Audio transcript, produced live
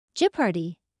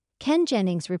Jeopardy! Ken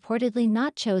Jennings reportedly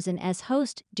not chosen as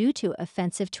host due to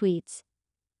offensive tweets.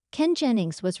 Ken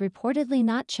Jennings was reportedly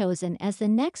not chosen as the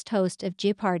next host of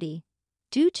Jeopardy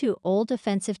due to old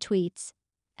offensive tweets.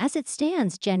 As it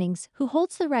stands, Jennings, who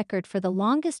holds the record for the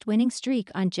longest winning streak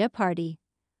on Jeopardy,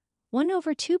 won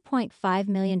over $2.5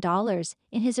 million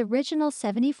in his original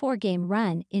 74-game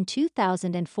run in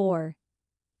 2004.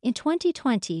 In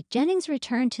 2020, Jennings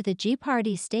returned to the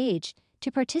Jeopardy stage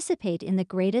to participate in the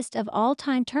greatest of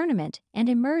all-time tournament and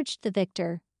emerged the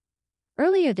victor.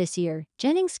 Earlier this year,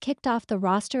 Jennings kicked off the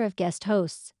roster of guest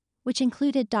hosts, which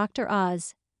included Dr.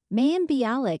 Oz, Mayim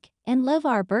Bialik, and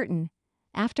LeVar Burton,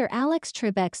 after Alex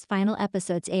Trebek's final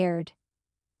episodes aired.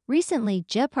 Recently,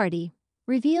 Jeopardy!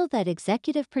 Revealed that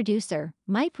executive producer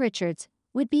Mike Richards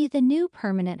would be the new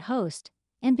permanent host,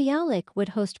 and Bialik would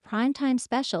host primetime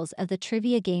specials of the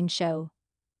trivia game show.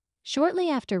 Shortly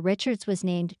after Richards was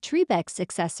named Trebek's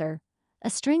successor,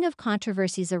 a string of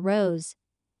controversies arose,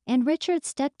 and Richards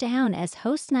stepped down as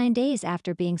host 9 days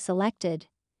after being selected.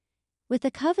 With the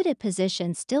coveted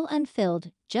position still unfilled,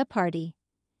 Jeopardy!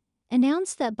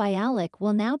 Announced that Bialik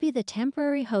will now be the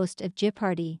temporary host of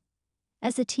Jeopardy,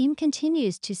 as the team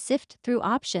continues to sift through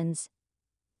options.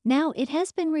 Now it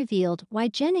has been revealed why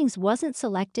Jennings wasn't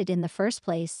selected in the first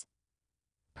place.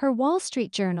 Per Wall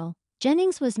Street Journal,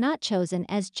 Jennings was not chosen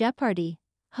as Jeopardy!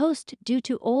 Host due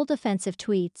to old offensive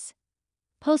tweets.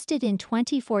 Posted in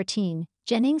 2014,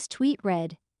 Jennings' tweet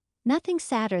read, "Nothing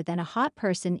sadder than a hot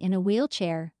person in a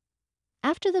wheelchair."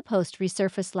 After the post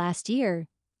resurfaced last year,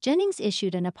 Jennings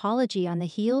issued an apology on the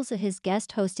heels of his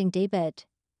guest hosting debut.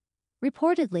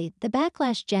 Reportedly, the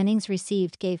backlash Jennings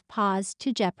received gave pause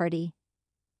to Jeopardy!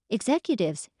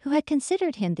 Executives who had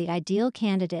considered him the ideal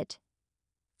candidate.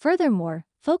 Furthermore,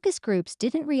 focus groups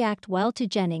didn't react well to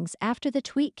Jennings after the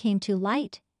tweet came to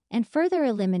light and further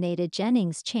eliminated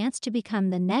Jennings' chance to become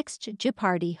the next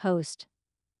Jeopardy! Host.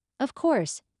 Of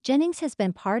course, Jennings has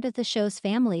been part of the show's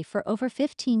family for over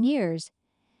 15 years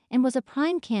and was a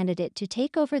prime candidate to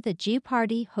take over the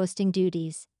Jeopardy! Hosting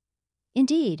duties.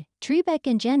 Indeed, Trebek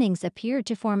and Jennings appeared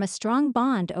to form a strong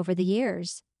bond over the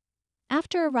years.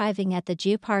 After arriving at the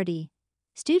Jeopardy!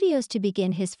 Studios to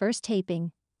begin his first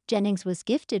taping, Jennings was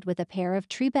gifted with a pair of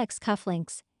Trebek's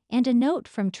cufflinks and a note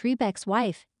from Trebek's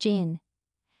wife, Jane.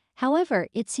 However,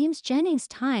 it seems Jennings'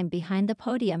 time behind the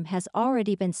podium has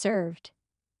already been served.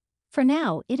 For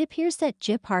now, it appears that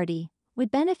Jeopardy!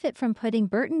 Would benefit from putting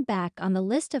Burton back on the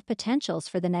list of potentials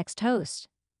for the next host.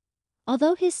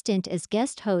 Although his stint as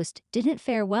guest host didn't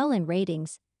fare well in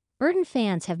ratings, Burton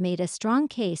fans have made a strong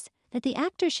case that the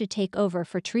actor should take over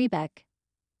for Trebek.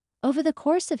 Over the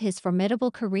course of his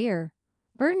formidable career,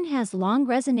 Burton has long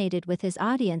resonated with his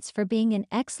audience for being an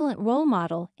excellent role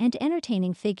model and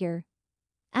entertaining figure.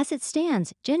 As it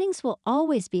stands, Jennings will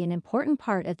always be an important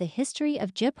part of the history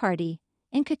of Jeopardy!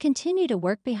 And could continue to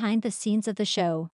work behind the scenes of the show.